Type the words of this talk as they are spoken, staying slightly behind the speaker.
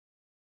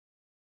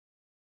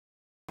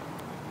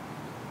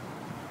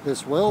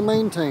This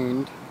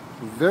well-maintained,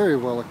 very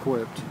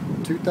well-equipped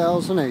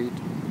 2008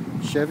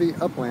 Chevy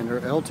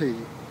Uplander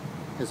LT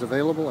is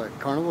available at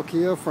Carnival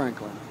KIA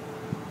Franklin,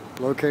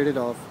 located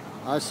off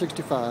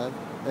I-65,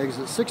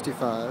 exit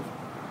 65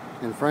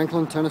 in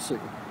Franklin, Tennessee.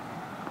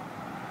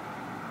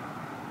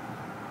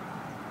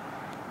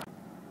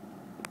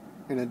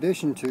 In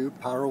addition to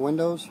power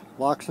windows,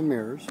 locks, and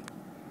mirrors,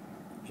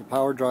 there's a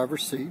power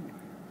driver's seat,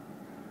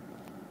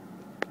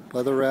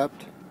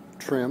 leather-wrapped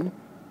trim,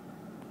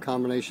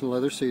 combination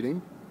leather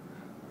seating,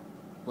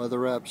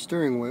 leather-wrapped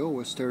steering wheel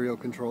with stereo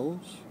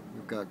controls.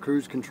 We've got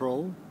cruise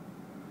control,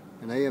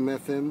 an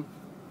AM/FM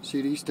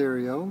CD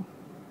stereo,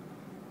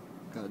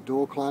 got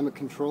dual climate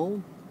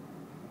control,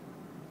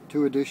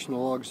 2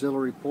 additional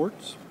auxiliary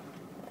ports.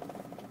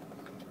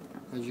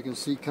 As you can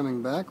see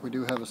coming back, we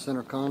do have a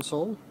center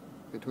console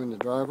between the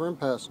driver and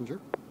passenger.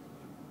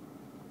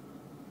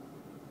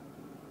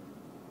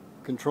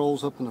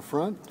 Controls up in the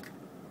front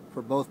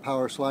for both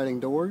power sliding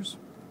doors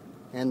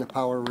and the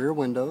power rear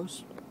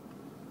windows.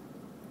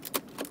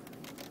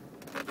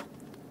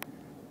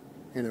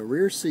 And a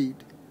rear seat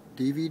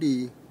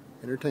DVD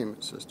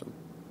entertainment system.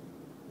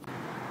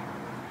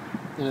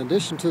 In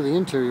addition to the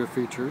interior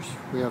features,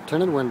 we have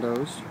tinted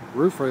windows,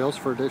 roof rails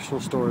for additional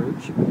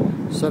storage,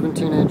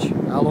 17-inch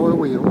alloy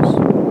wheels.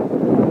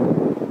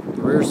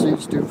 The rear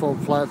seats do fold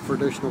flat for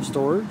additional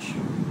storage.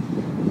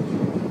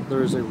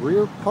 There is a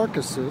rear park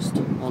assist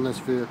on this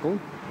vehicle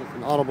with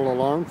an audible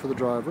alarm for the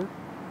driver.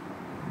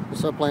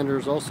 This Uplander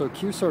is also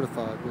Q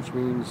certified, which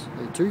means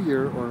a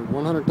 2-year or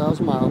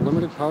 100,000 mile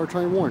limited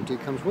powertrain warranty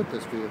comes with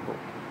this vehicle.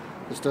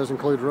 This does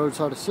include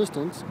roadside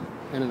assistance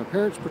and an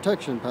appearance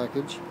protection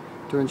package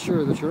to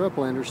ensure that your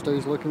Uplander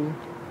stays looking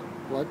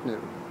like new.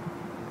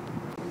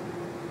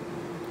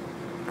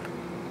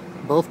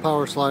 Both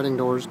power sliding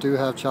doors do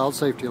have child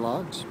safety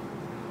locks.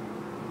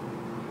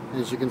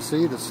 As you can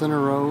see, the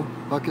center row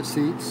bucket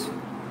seats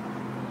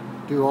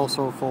do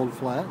also fold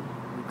flat.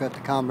 We've got the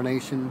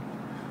combination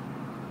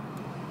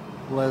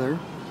leather,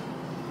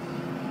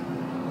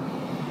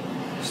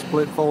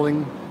 split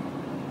folding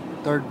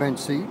third bench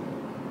seat.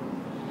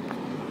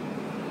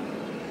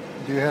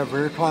 Do have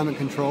rear climate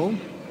control,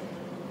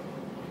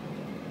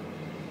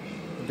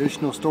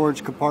 additional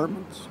storage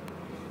compartments,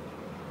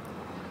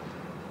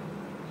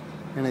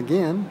 and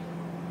again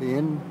the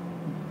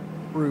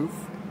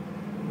in-roof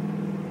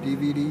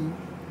DVD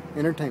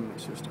entertainment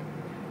system.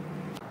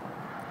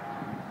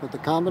 With the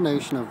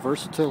combination of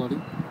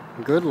versatility,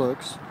 good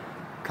looks,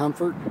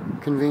 comfort,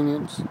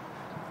 convenience,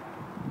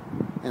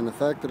 and the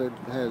fact that it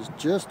has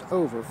just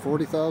over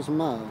 40,000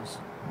 miles,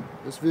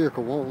 this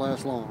vehicle won't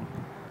last long.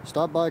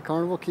 Stop by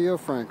Carnival KIA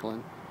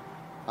Franklin,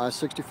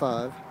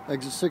 I-65,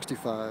 exit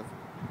 65.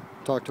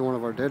 Talk to one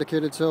of our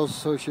dedicated sales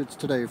associates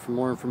today for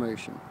more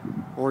information.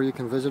 Or you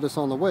can visit us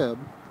on the web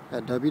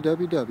at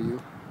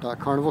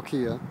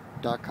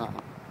www.carnivalkia.com.